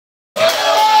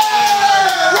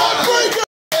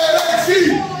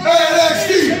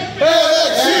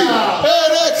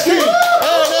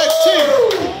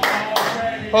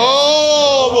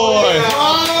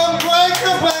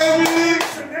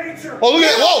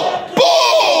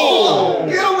Boom!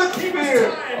 Get him with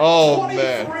spear. Oh,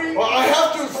 man. Well, I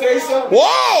have to say something.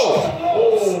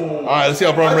 Whoa! All right, let's see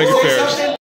how Braun Breaker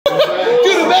fares.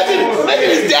 Dude, imagine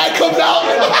his dad comes out.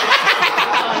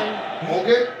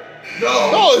 Okay.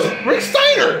 No. No, it's Rick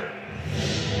Steiner.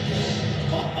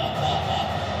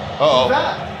 Uh-oh.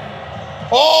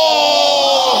 Oh!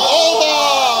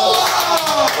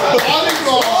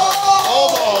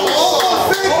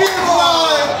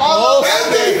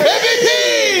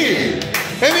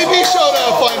 MVP showed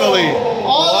up finally.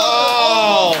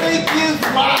 Wow.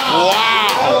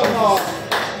 Wow.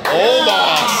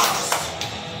 Almost.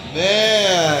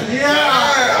 Man.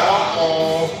 Yeah.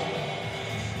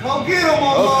 Go get him,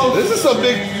 almost. This is some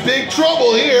big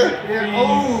trouble here.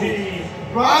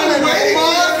 Braun and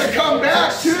Omos to come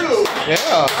back too.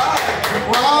 Yeah.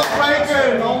 Braun Breaker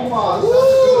and Omos.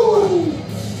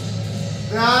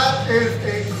 That is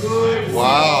a good one.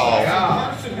 Wow. Yeah.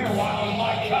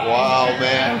 Wow,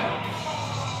 man.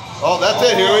 Oh, that's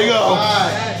it. Here we go.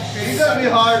 He's going to be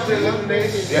hard to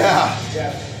eliminate. Yeah.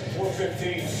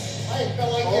 415.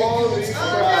 Holy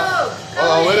crap.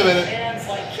 Oh, wait a minute.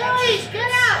 Cody,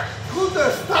 get out!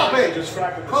 Luther, stop it.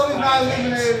 Cody's not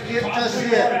eliminated yet, just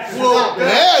yet.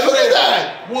 Yeah, look at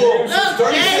that. Look,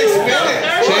 36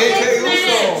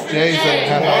 minutes. Jay's in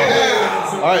half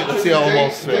hour. All right, let's see how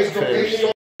almost fares.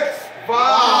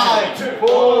 5,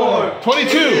 4,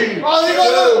 22. Oh, they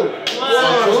go.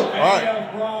 All right.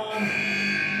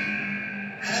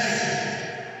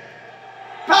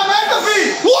 Tom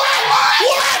McAfee. What? Pat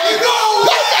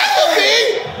McAfee?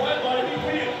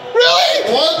 Really?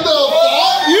 What the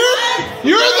fuck?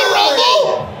 You're in the Rumble?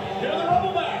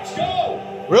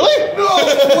 Really? No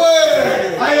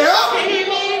way. I am?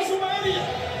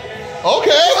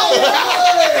 Okay.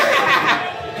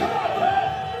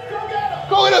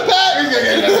 Go in a Pat.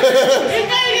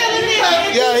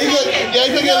 Yeah,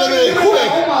 he's gonna get eliminated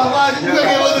quick. Oh my God. He's gonna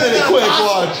get eliminated quick.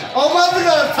 Watch. Omos is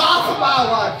gonna toss him out.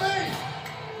 Watch.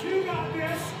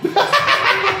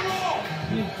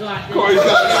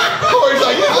 Corey's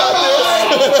like, you got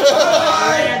this.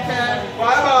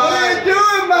 What are you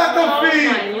doing,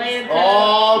 McAfee?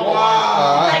 Oh,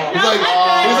 wow. He's like,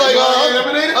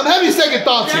 I'm having second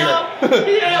thoughts here.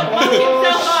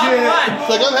 It's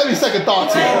like, I'm having second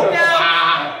thoughts here.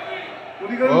 What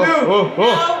are you gonna do?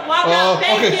 Walk out,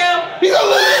 thank you. He's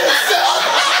eliminated himself.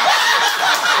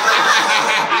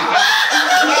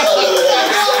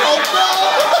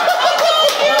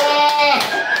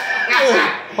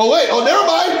 Oh wait, oh never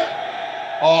mind.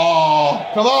 Oh,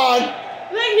 come on.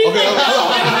 Okay, I'm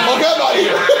out of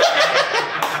here.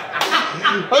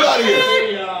 I'm out of here.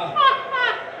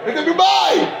 Pick up your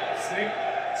mind.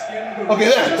 Okay,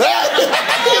 there.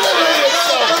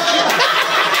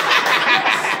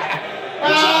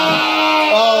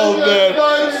 Oh man.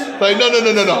 Like, no.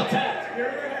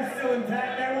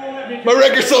 My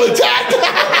record's still intact.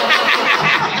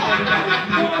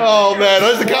 Oh man,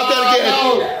 there's the countdown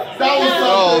again.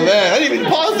 Oh man, I didn't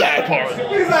even pause that part.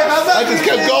 I just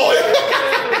kept going.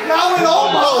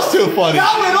 That was too funny.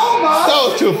 That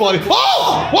was too funny.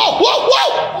 Oh! Whoa! Oh!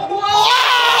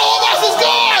 Almost is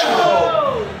gone!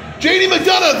 JD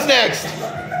McDonough's next.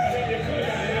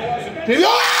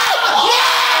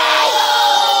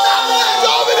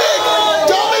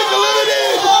 Dominic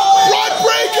eliminated! Braun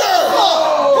Breaker!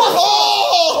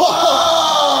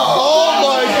 Oh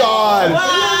my God!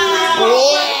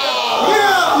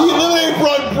 Wow! He eliminated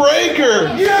Braun Breaker!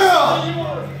 Yeah!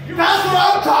 That's what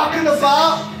I'm talking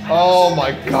about! Oh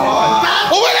my God!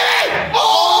 Oh wait a minute!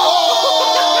 Oh!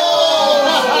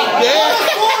 Yeah!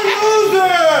 Sore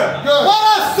loser! What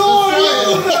a sore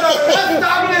loser! That's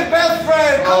Dominic's best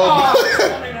friend! Come on!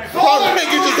 Braun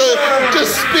Breaker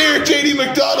just speared JD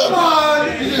McDonough!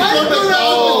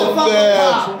 Oh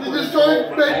man! He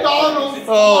destroyed McDonald's!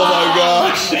 Oh my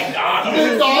gosh!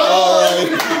 Alright.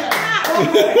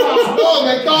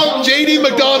 McDonald's! JD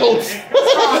McDonald's!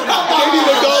 JD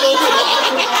McDonald's!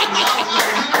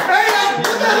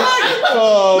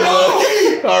 Oh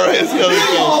man! Alright, let's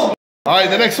go. Alright,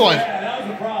 the next one.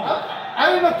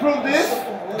 I didn't approve this! I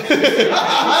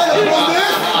didn't approve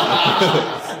this!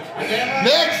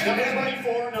 Next! Number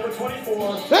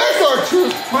 24. There's our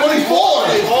truth! 24! 24!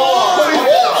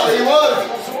 He was!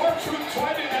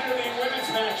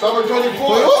 Number 24.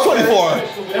 It was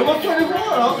 24! It was 24,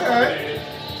 okay.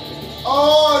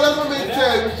 Oh, that's what makes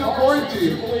sense. We're still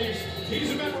quarantined.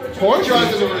 Quarantine?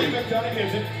 That's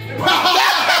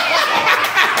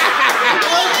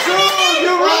true!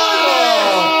 You ruined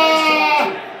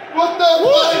it! What the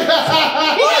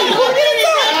fuck? What? You put it in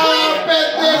there!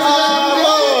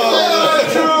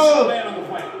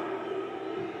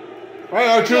 Alright,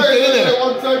 our truth, get in there.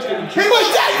 One second. He was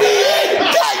dead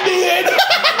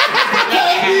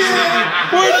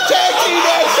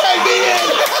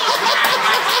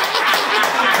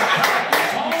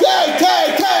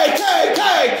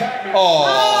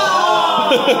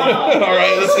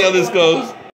how this goes.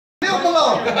 Still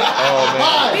below. Oh,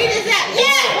 man. Beat his ass.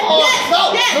 Yes.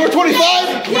 No. Yes. Number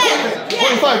 25? Yes.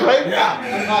 25, right?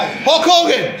 Yeah. Hulk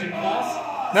Hogan.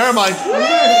 Never mind. The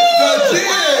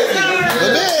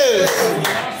Miz.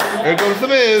 Here goes The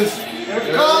Miz.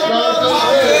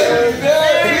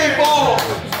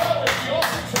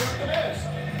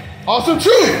 Awesome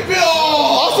Truth.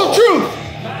 Awesome Truth.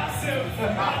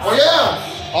 Oh,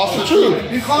 yeah. Awesome Truth.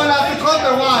 He's calling out the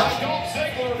Gunther, watch.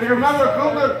 You remember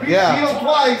Gunther beat him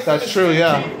twice. That's true,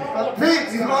 yeah. Pete,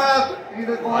 he's going out.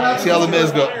 See how The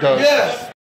Miz does.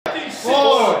 Yes.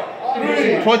 4,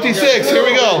 3. 26, here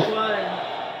we go.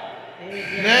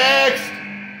 Next.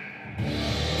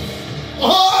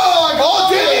 Oh,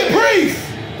 Damian Priest.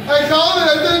 Hey, Calvin, I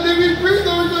said Damian Priest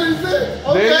over 26.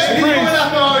 Okay. Damian He's Priest. going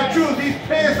after our truth. He's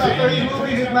pissed after he's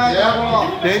losing his match at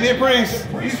Raw. Damian Priest.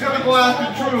 He's going to go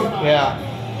after truth. Yeah.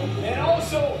 And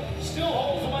also, still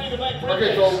holds the money in the bank.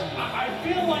 Okay, so. I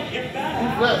feel like if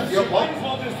that Left, happens, yep, you might as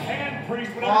well just hand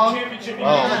Priest whatever championship he Oh,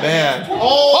 has. man.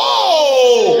 Oh!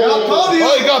 Oh! Yeah, I told you.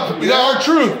 Oh, you got our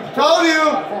truth. Told you.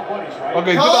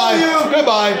 Okay, Told goodbye. you.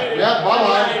 Goodbye. Yeah,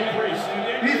 bye-bye.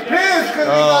 He's pissed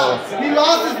because he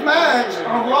lost his match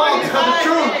on Raw because of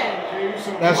truth.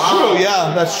 That's true,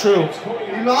 yeah, that's true.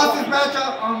 He lost his match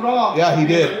on Raw. Yeah, he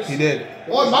did. He did.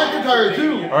 Oh, McIntyre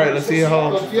too. All right, let's see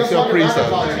how Priest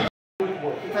does. All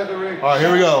right,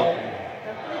 here we go.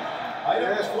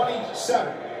 Item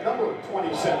 27. Number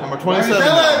 27. Number 27.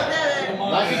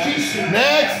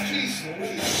 Next.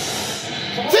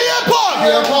 CM Punk.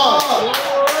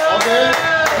 Okay.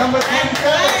 Number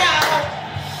 27.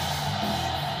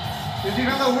 Is he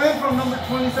gonna win from number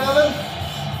 27?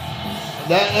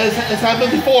 That has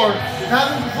happened before. It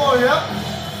happened before, yep.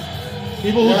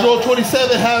 People who drove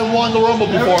 27 have won the Rumble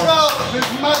There we before. go. This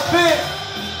is my pick.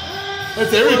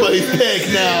 That's everybody's pick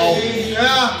now.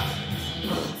 Yeah.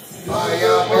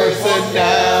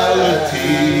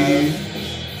 Personality.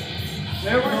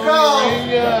 There we go.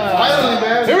 Finally,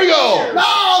 man. Here we go.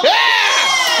 No. Yeah!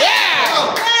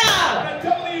 Yeah!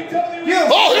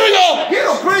 Oh, here we go. Get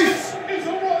him, Priest.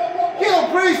 Get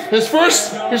him, Priest. His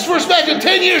first match in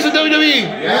 10 years in WWE.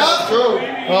 Yeah, true.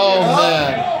 Oh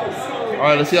man. All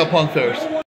right, let's see how Punk fares.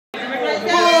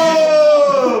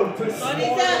 Whoa.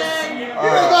 27. You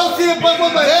don't see a Punk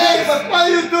with my face, but why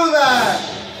do you do that?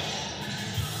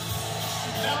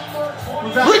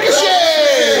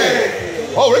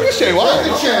 Ricochet! Oh, Ricochet, wow.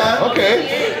 Ricochet. Okay.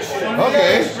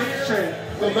 Okay.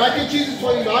 The mac and cheese is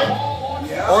 29.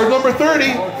 Or number 30.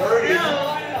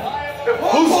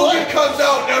 Who's left comes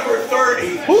out number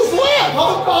 30. Who's left?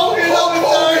 Hulk Hogan number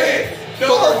 30.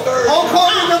 Number 30. Hulk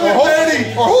Hogan number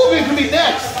 30. Or Hogan can be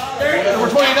next. Number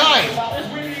 29.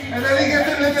 And then he gets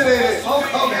eliminated. Hulk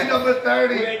Hogan number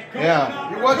 30.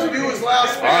 Yeah. What you do is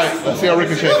last. All right, let's see how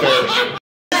Ricochet fares.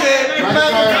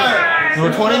 McIntyre.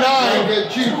 Number 29. Mac and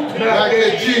cheese. Mac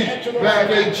and cheese. Mac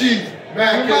and cheese.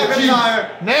 Mac and cheese.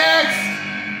 Next.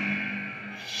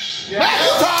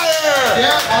 McIntyre!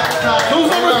 Yeah, McIntyre. Who's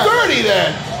number 30 then?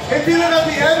 It's either gonna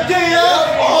be MJF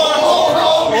or Hulk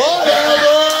Hogan.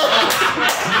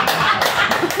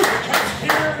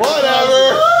 Whatever.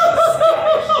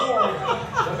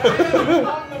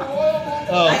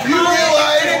 I Do you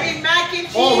realize?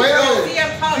 Oh, wait a minute.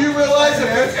 Do you realize if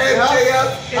it's MJF,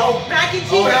 Mac and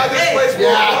cheese. how this place will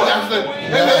Yeah, work? that's the.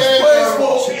 This place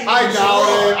will. I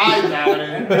doubt it. I doubt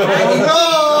it.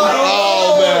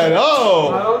 Oh man.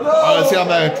 Oh. All right, let's see how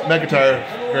McIntyre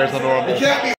fares on the Rumble. It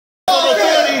can't be. Number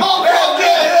 30.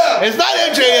 MJF. It's not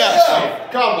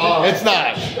MJF. Come on. It's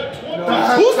not.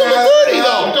 Who's number 30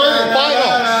 though?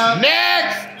 Final.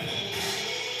 Next.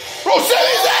 Bro,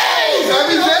 Sami Zayn!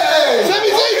 Sami Zayn. Sami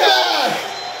Zayn back!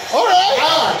 All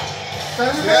right.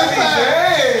 Sami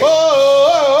Zayn.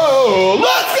 Oh,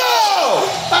 let's go!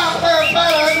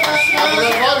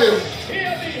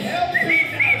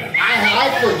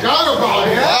 I forgot about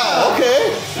it. Wow, okay.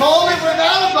 Totally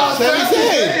forgot about Sami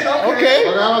Zayn. Okay.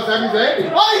 Forgot about Sami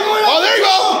Zayn. Oh, there you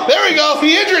go. There we go.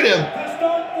 He injured him.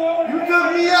 You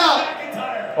took me out.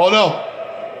 Oh, no.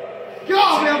 Get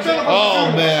off me. I'm trying to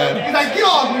Oh, man. He's like, get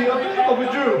off me. I'm trying to go with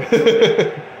Drew.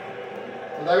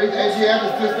 So that means AGF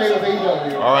is just staying with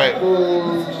AEW. All right.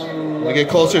 When we get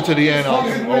closer to the end, I'll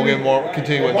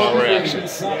continue with my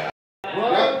reactions.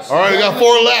 All right, we got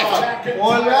 4 left.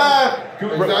 One left.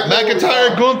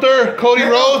 McIntyre, Gunther, Cody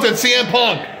Rhodes, and CM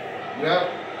Punk. Yep.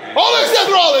 Oh, there's Seth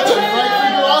Rollins.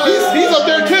 He's up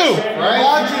there too.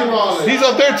 Right? He's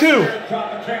up there too.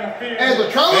 And the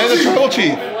Tribal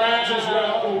Chief.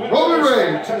 Roman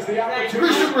Reigns.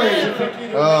 Christian Reigns.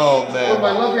 Oh My man.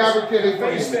 lovely African is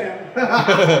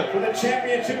For the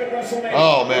championship at WrestleMania.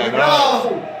 Oh man. All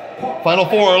right. Final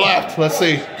 4 are left. Let's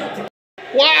see.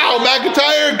 Wow,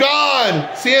 McIntyre gone.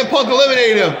 CM Punk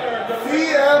eliminated him.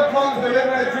 CM Punk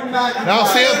eliminated Drew McIntyre. Now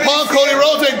CM Punk, Cody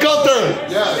Rhodes, and Gunther.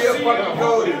 Yeah, CM Punk and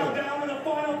Cody.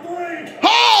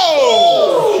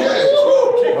 Oh!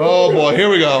 Oh boy, here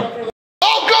we go.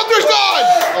 Oh, Gunther's done.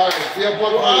 All right, CM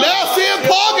Punk. Now CM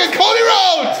Punk and Cody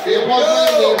Rhodes. CM Punk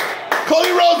winning.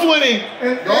 Cody Rhodes winning.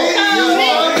 And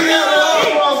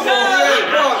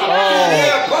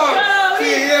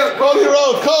Cody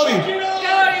Rhodes, Cody.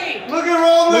 look at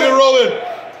Roman. Look at Roman.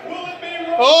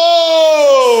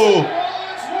 Oh!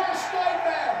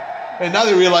 And now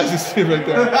they realize this scene right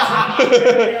there.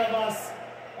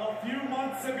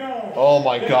 Oh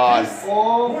my God.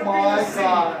 Oh my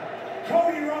God.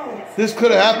 This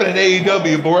could have happened in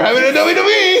AEW, but we're having it in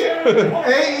WWE.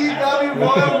 AEW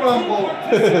Royal Rumble.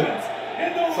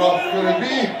 So could it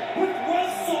be?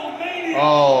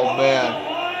 Oh man.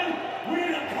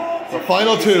 The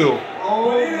final two.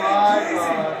 Oh my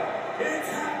God.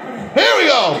 Here we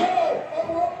go.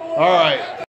 All right.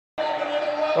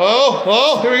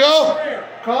 Oh, here we go.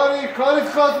 Cody's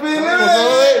supposed to be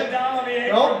eliminated.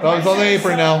 Nope. He's on the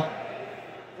apron now.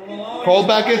 Crawled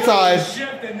back inside.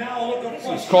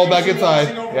 Crawled back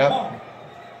inside. Yep.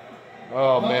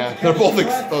 Oh man, they're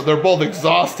both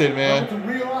exhausted, man.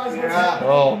 Yeah.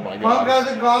 Oh my Punk God.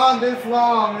 hasn't gone this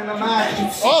long in a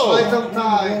match. Oh. Quite some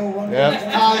time. Yeah. He's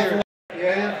tired.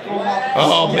 Yeah, he's going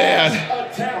Oh man.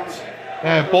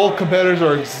 Man, both competitors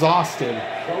are exhausted.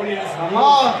 Come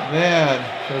on. Man,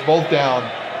 they're both down.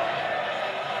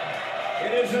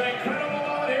 It is an incredible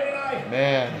moment here tonight.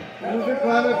 Man, Who's it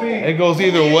gonna be? it goes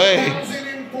either way.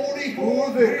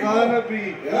 Who's it gonna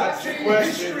be? That's the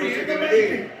question. Who's it gonna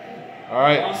be? All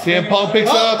right, CM Punk picks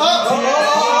up.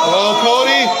 Oh,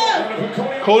 Cody.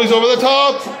 Cody's over the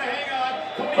top.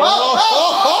 Oh,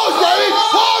 he's grabbing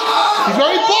Punk. He's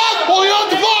grabbing Punk. Holding on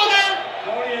to Punk.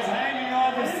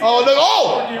 Oh, no.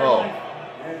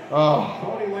 Oh.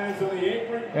 Cody lands on the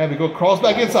apron. Yeah, we go crawls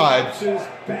back inside.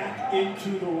 Back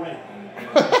into the ring.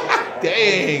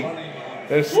 Dang.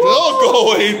 They're still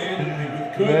going.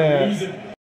 Man.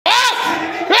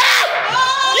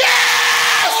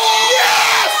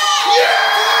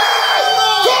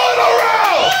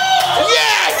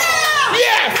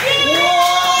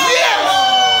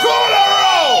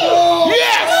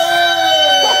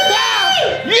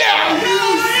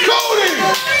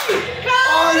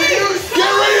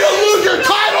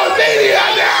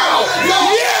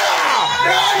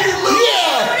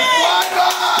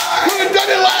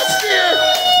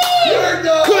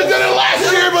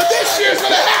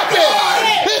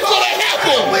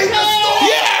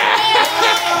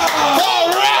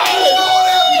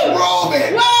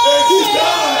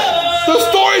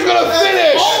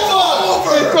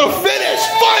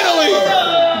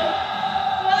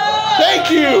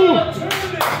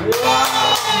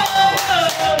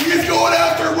 He's going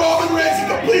after Roman Reigns to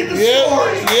complete the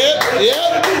story.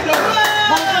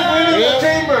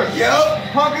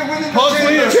 Punk's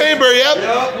winning the chamber, yep.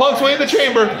 Punk's winning the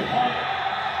chamber.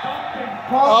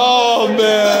 Oh,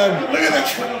 man. Look at the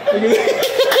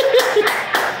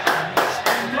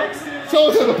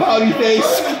Someone has a pouty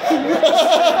face.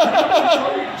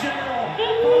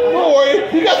 Don't worry,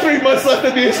 you got 3 months left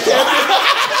to be a champion.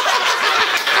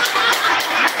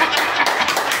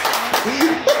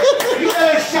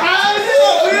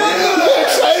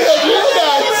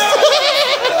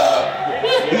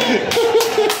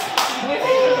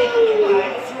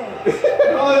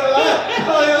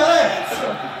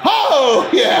 Oh,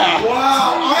 yeah.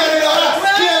 Wow. I did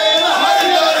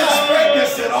not expect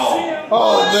this at all.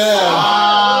 Oh, man.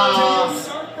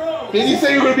 Did you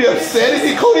say you were going to be upset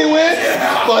if Cody wins?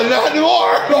 Yeah. But not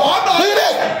anymore. No, I'm not. Look at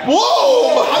that.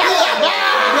 Whoa.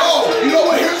 No, you know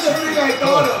what? Here's the thing I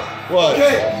thought of. What?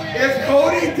 Okay, if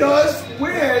Cody does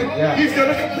win, he's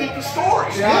going to complete the story.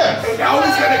 Yeah. And now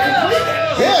he's going to complete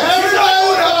it. Yeah. He's not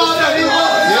going after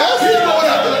Yes. He's going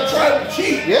after the tribal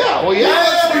chief. Yeah, well, yeah.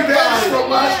 That's revenge from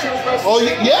last year's WrestleMania. Oh,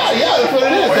 yeah, that's what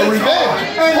it is. The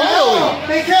revenge. Finally.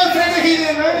 They can't say that he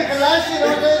didn't earn it because last year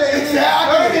they said that he didn't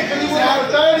earn it because he was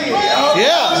number 30.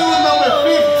 Yeah. He was number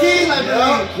 15, I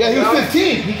believe. Yeah, he was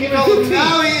 15. He came in 15.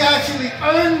 Now he actually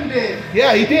earned it.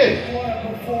 Yeah, he did.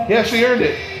 He actually earned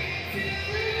it.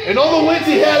 And all the wins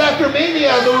he had after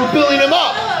Mania, they were building him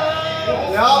up.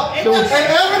 Yep. And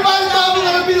everybody thought he was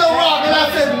going to be The Rock, and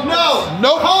I said no.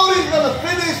 Nope. Cody's going to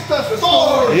finish the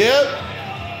story. Yep.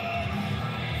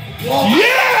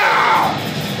 Yeah!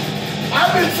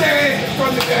 I've been saying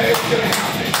from the day it was going to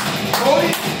happen. Cody,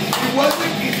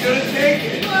 he's going to take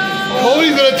it.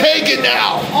 Cody's going to take it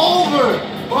now. Over.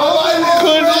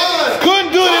 Couldn't